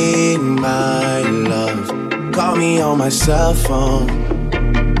need my love. Call me on my cell phone.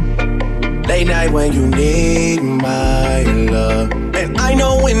 Late night when you need my love. And I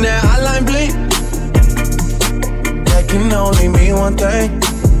know when that hotline blink, that can only mean one thing.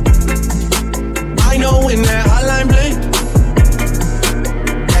 I know when that hotline blink,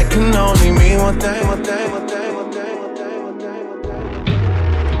 that can only mean one thing, one thing, one thing, one thing, one thing, one thing, one thing.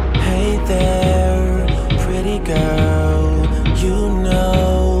 Hey there, pretty girl, you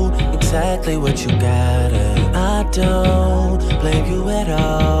know exactly what you got, and I don't blame you at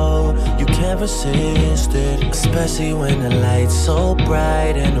all. You can't resist it, especially when the light's so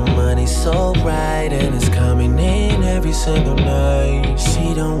bright and the money's so right, and it's coming in every single night.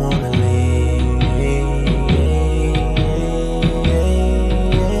 She don't wanna leave.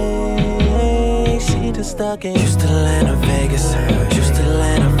 She just stuck in Houston, Vegas.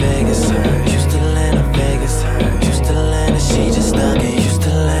 Houston, Vegas. Houston, Vegas. Houston, she just stuck in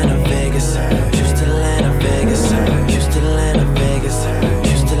Houston, Vegas. Houston, Vegas. Houston, Vegas.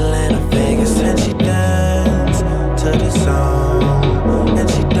 Houston, Vegas. And she dance to the song. And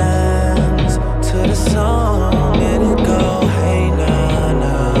she dance to the song. And it go, hey now,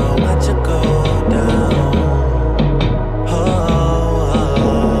 now, watch it go down.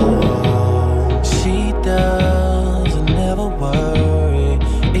 Oh, she doesn't never worry.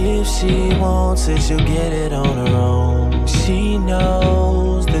 If she wants it, she'll get it on her own. She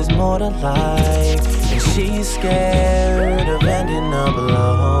knows there's more to life, and she's scared of ending up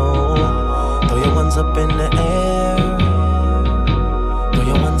alone. Throw your ones up in the air. Throw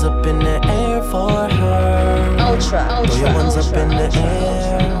your ones up in the air for her. Ultra, Throw your ones up in the ultra.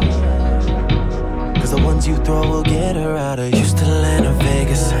 air. Cause the ones you throw will get her out of Houston,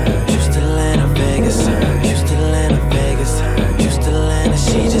 Vegas. Houston, Vegas. Houston, Vegas. Houston,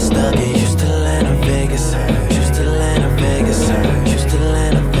 she just stuck in Houston, Vegas. Houston, Vegas.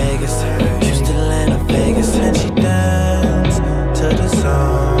 Houston, Vegas. Houston, Vegas. And she dance to the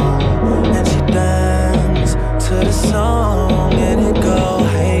song. And she dance to the song. And it go,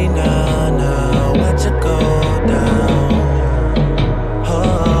 hey now, now, watch it go down.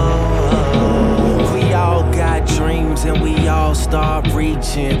 Oh, we all got dreams and we all start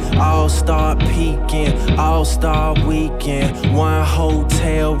reaching, all start peaking, all start weekend. One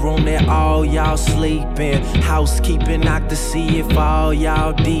the room that all y'all sleep in. Housekeeping, knock to see if all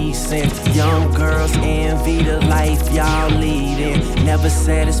y'all decent. Young girls envy the life y'all leading. Never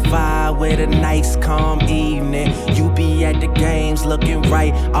satisfied with a nice calm evening. You be at the games looking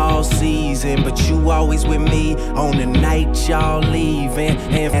right all season, but you always with me on the night y'all leaving.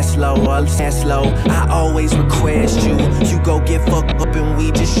 And that's slow, I always request you. You go get fucked up and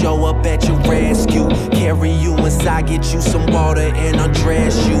we just show up at your rescue. Carry you inside, get you some water and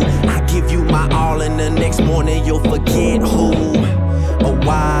undress you. I give you my all and the next morning you'll forget who, or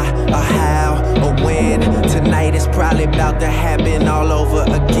why, or how, or when. Tonight is probably about to happen all over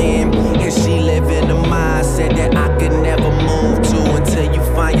again. And she live in a mindset that I could never move to. Until you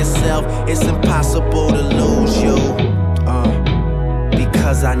find yourself, it's impossible to lose you.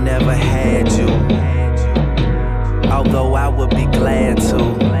 Because I never had you. Although I would be glad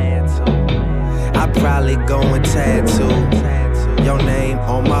to. I'd probably go and tattoo your name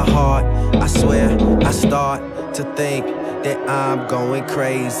on my heart. I swear I start to think that I'm going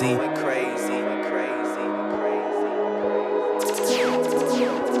crazy.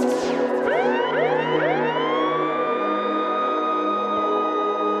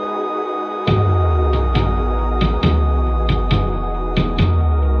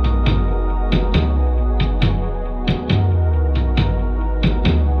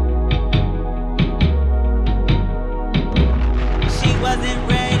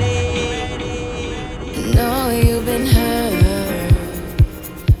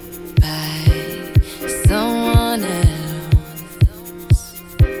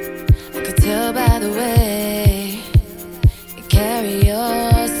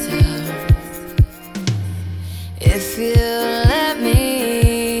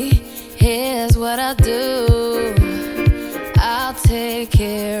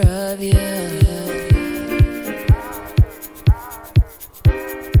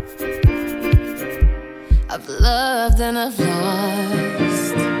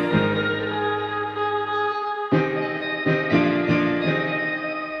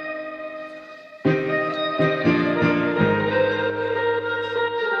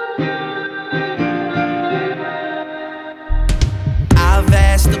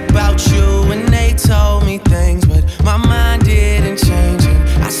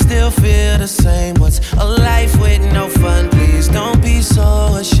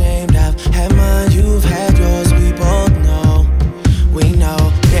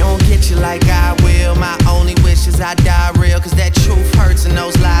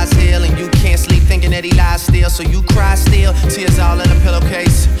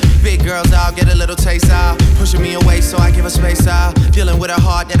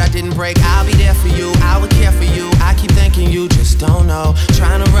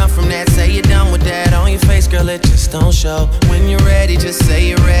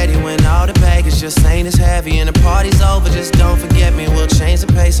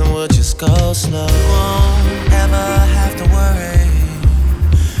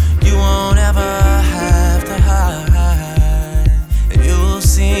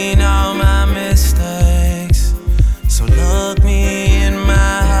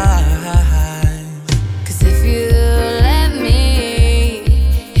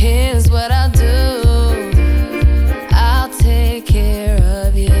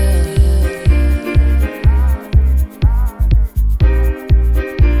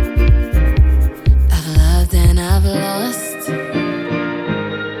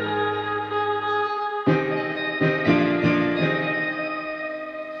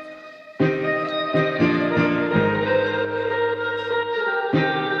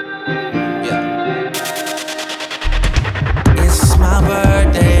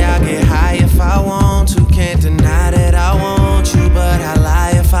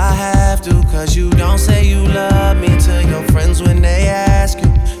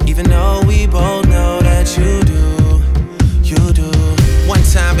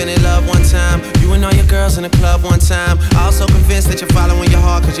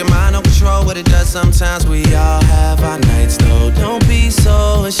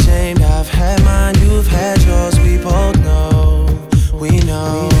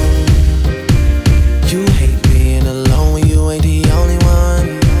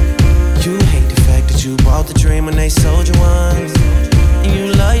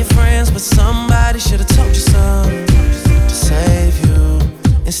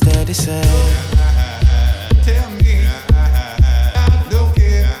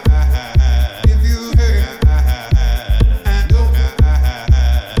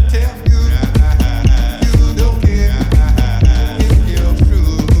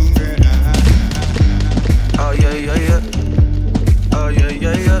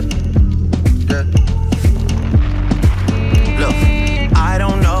 yeah.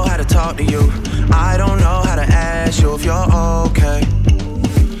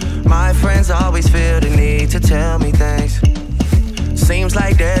 tell me things. Seems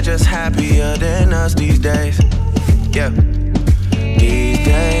like they're just happier than us these days. Yeah. These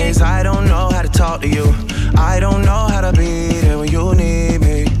days, I don't know how to talk to you. I don't know how to be there when you need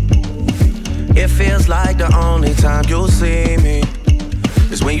me. It feels like the only time you'll see me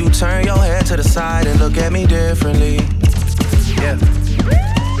is when you turn your head to the side and look at me differently. Yeah.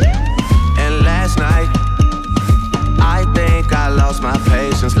 And last night, I think I lost my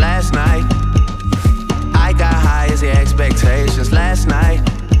patience. Last night, I got high as the expectations. Last night,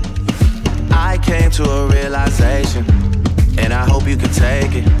 I came to a realization, and I hope you can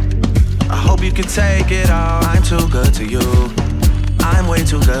take it. I hope you can take it all. I'm too good to you. I'm way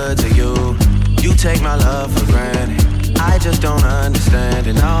too good to you. You take my love for granted. I just don't understand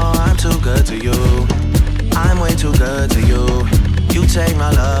it. No, I'm too good to you. I'm way too good to you. You take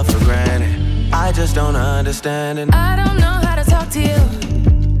my love for granted. I just don't understand it. I don't know how to talk to you.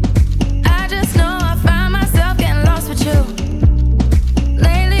 I just know I find myself getting lost with you.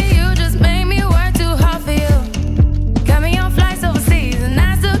 Lately you just made me work too hard for you. Got me on flights overseas and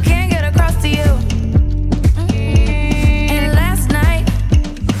I still can't get across to you. And last night,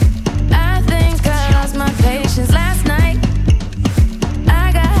 I think I lost my patience. Last night,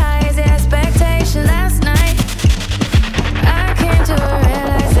 I got high as the expectation. Last night, I came to a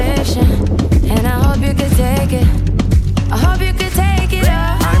realization, and I hope you could take it. I hope you could take it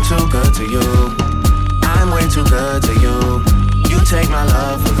all. I'm too good to you. I'm way too good to you. You take my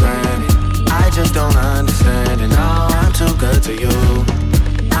love for granted. I just don't understand it. No, I'm too good to you.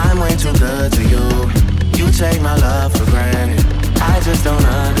 I'm way too good to you. You take my love for granted. I just don't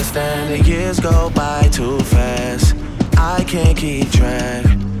understand it. Years go by too fast. I can't keep track.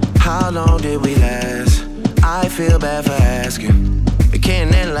 How long did we last? I feel bad for asking. It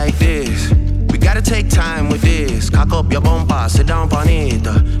can't end like this. We gotta take time with this. Cock up your bomba, sit down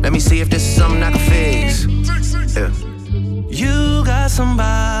bonita. Let me see if this is something I can fix. Yeah. You got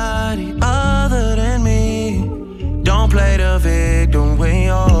somebody other than me. Don't play the victim when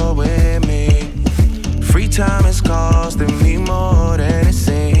you're with me. Free time is costing me more than it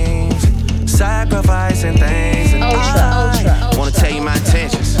seems. Sacrificing things and I wanna tell you my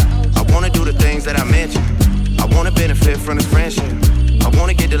intentions. I wanna do the things that I mentioned. I wanna benefit from this friendship. I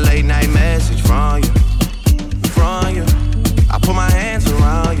wanna get the late night message from you. I put my hands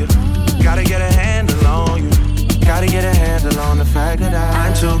around you. Gotta get a handle on you. Gotta get a handle on the fact that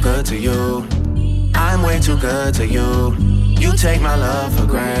I'm too good to you. I'm way too good to you. You take my love for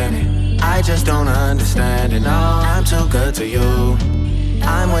granted. I just don't understand it. No, I'm too good to you.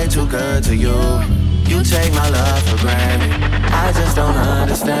 I'm way too good to you. You take my love for granted. I just don't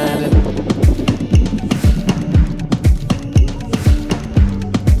understand it.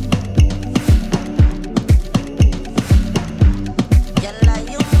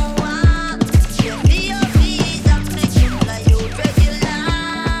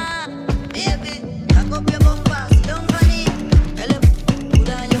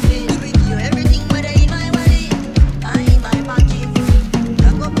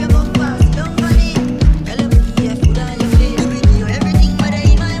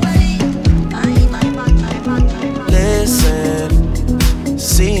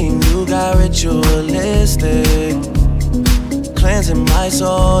 Cleansing my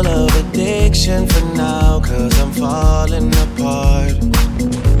soul of addiction for now, 'cause I'm falling apart.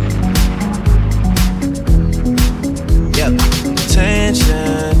 Yep,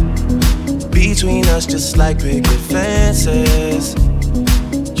 tension between us just like picket fences.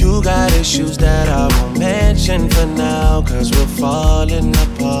 You got issues that I won't mention for now, 'cause we're falling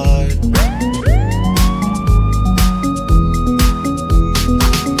apart.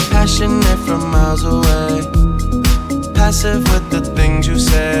 Passionate from miles away, passive with the things you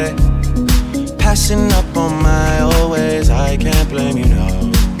say, passing up on my always. I can't blame you, no.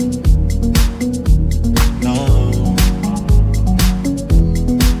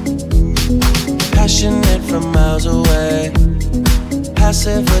 Passionate from miles away,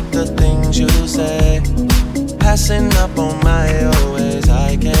 passive with the things you say, passing up on my always.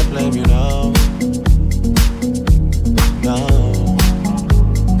 I can't blame you, no.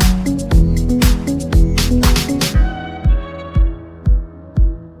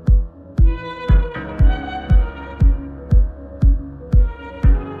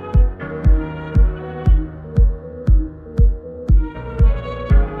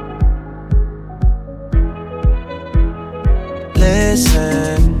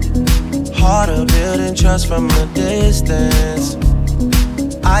 Listen, harder building trust from a distance.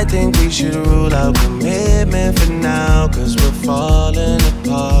 I think we should rule out commitment for now, 'cause we're falling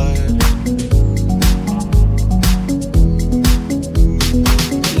apart.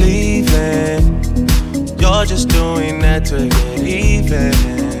 Leaving your you're just doing that to get even.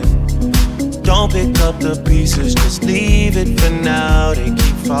 Don't pick up the pieces, just leave it for now. They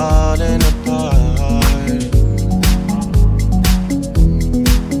keep falling apart.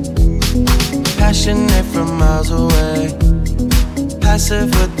 Passionate from miles away,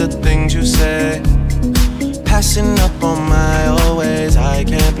 passive with the things you say. Passing up on my always, I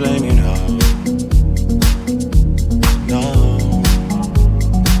can't blame you, no.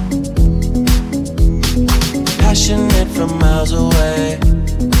 Passionate from miles away,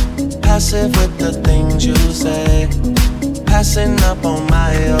 passive with the things you say. Passing up on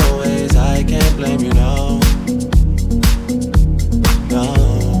my always, I can't blame you, no. No.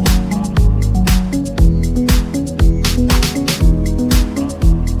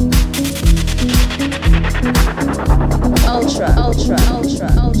 Ultra, ultra, ultra,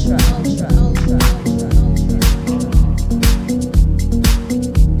 ultra, ultra, ultra, ultra.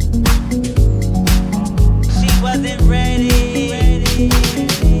 Wasn't ready.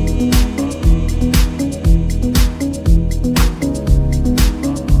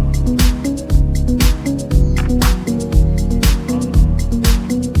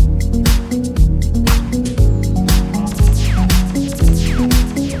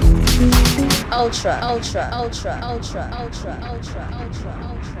 Ultra, ultra, ultra, ultra, ultra, ultra, ultra,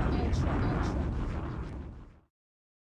 ultra.